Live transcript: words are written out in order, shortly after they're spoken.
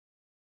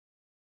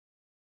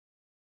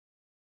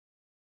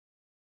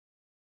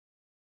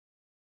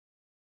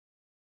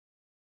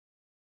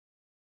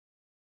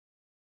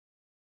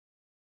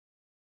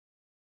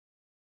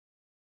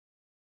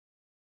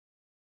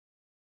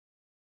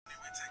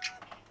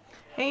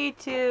Hey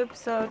YouTube,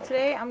 so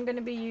today I'm going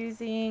to be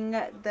using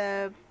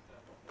the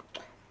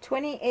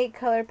 28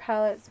 color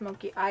palette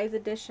Smoky Eyes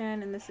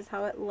edition, and this is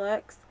how it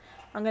looks.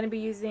 I'm going to be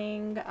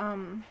using,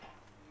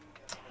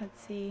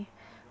 let's see,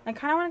 I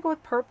kind of want to go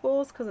with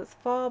purples because it's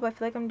fall, but I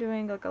feel like I'm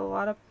doing like a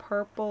lot of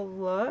purple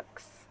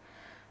looks.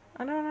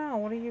 I don't know,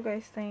 what do you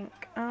guys think?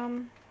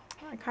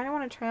 I kind of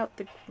want to try out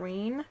the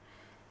green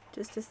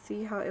just to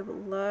see how it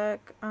would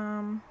look.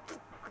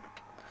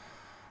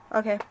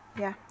 Okay,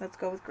 yeah, let's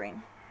go with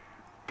green.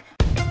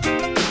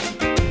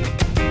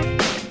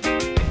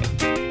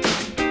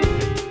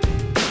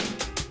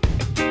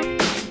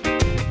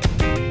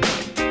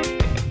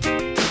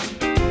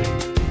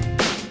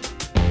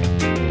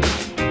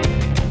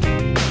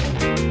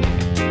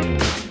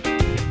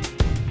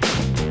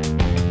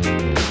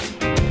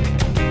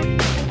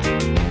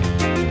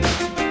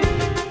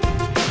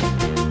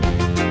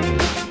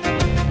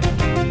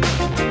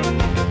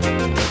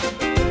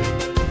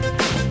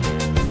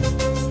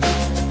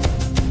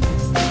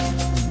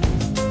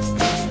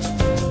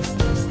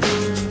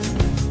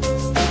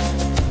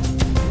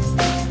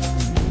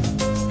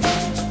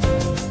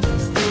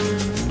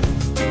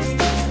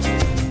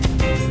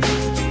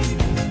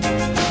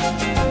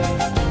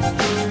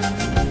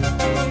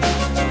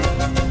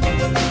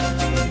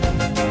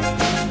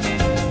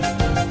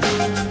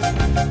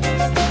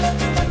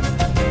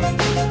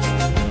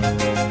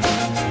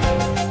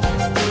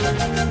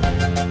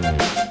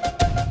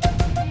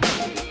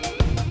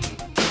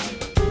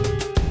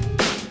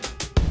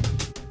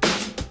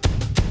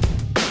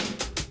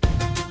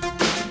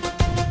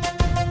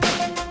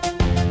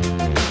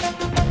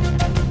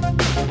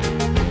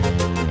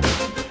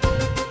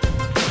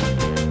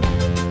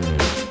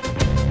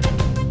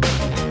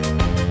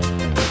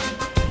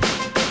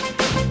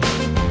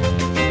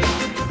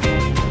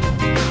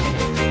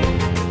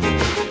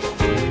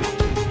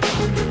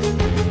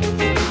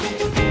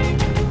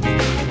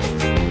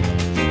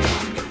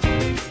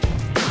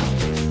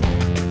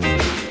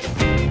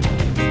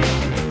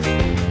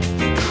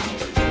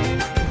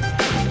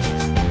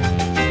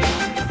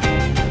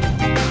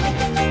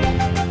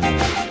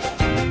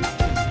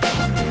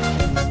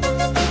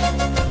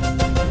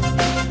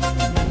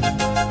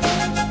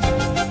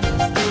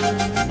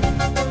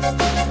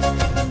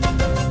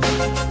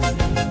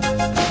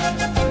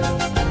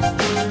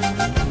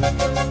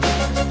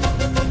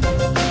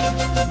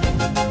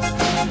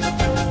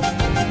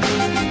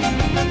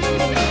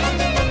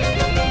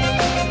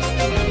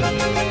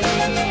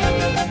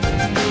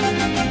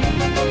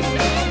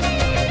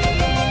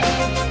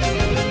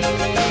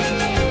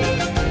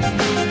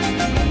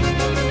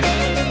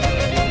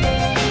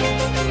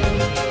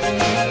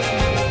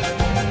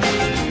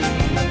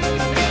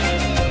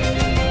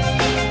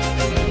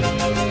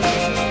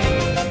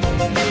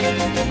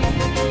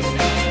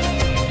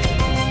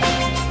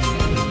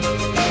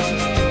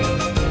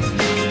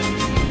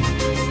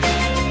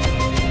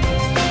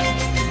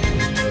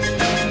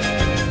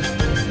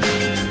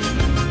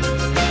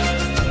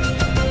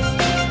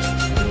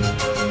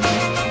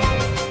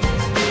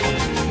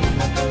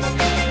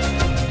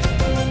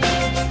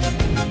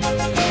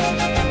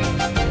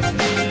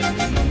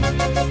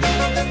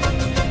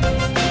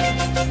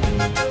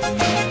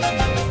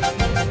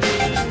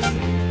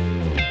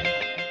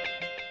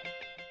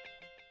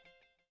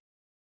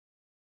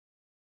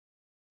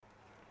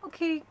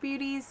 Okay,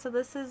 beauties, so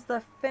this is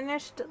the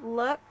finished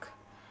look.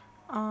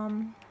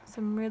 Some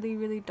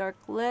really dark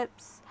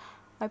lips.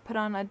 I put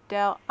on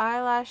Adele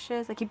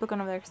eyelashes. I keep looking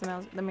over there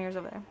because the mirror's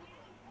over there.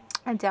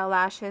 Adele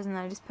lashes, and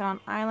then I just put on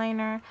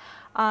eyeliner.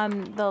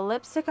 The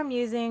lipstick I'm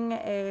using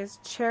is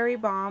Cherry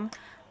Bomb.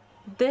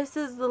 This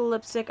is the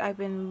lipstick I've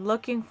been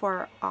looking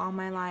for all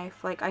my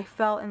life. Like, I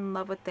fell in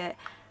love with it.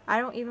 I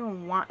don't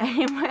even want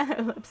any of my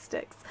other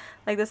lipsticks.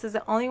 Like, this is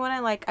the only one I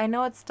like. I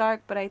know it's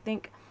dark, but I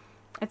think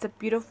it's a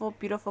beautiful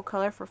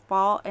color for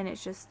fall, and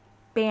it's just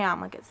bam,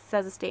 like it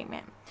says a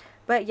statement.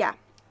 But yeah,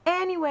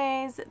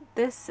 anyways,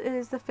 this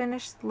is the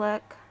finished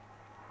look.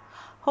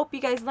 Hope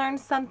you guys learned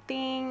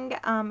something.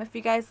 If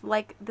you guys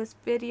like this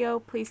video,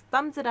 please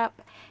thumbs it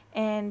up,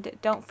 and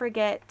don't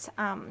forget,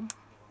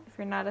 if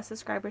you're not a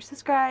subscriber,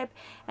 subscribe.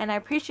 And I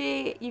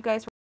appreciate you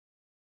guys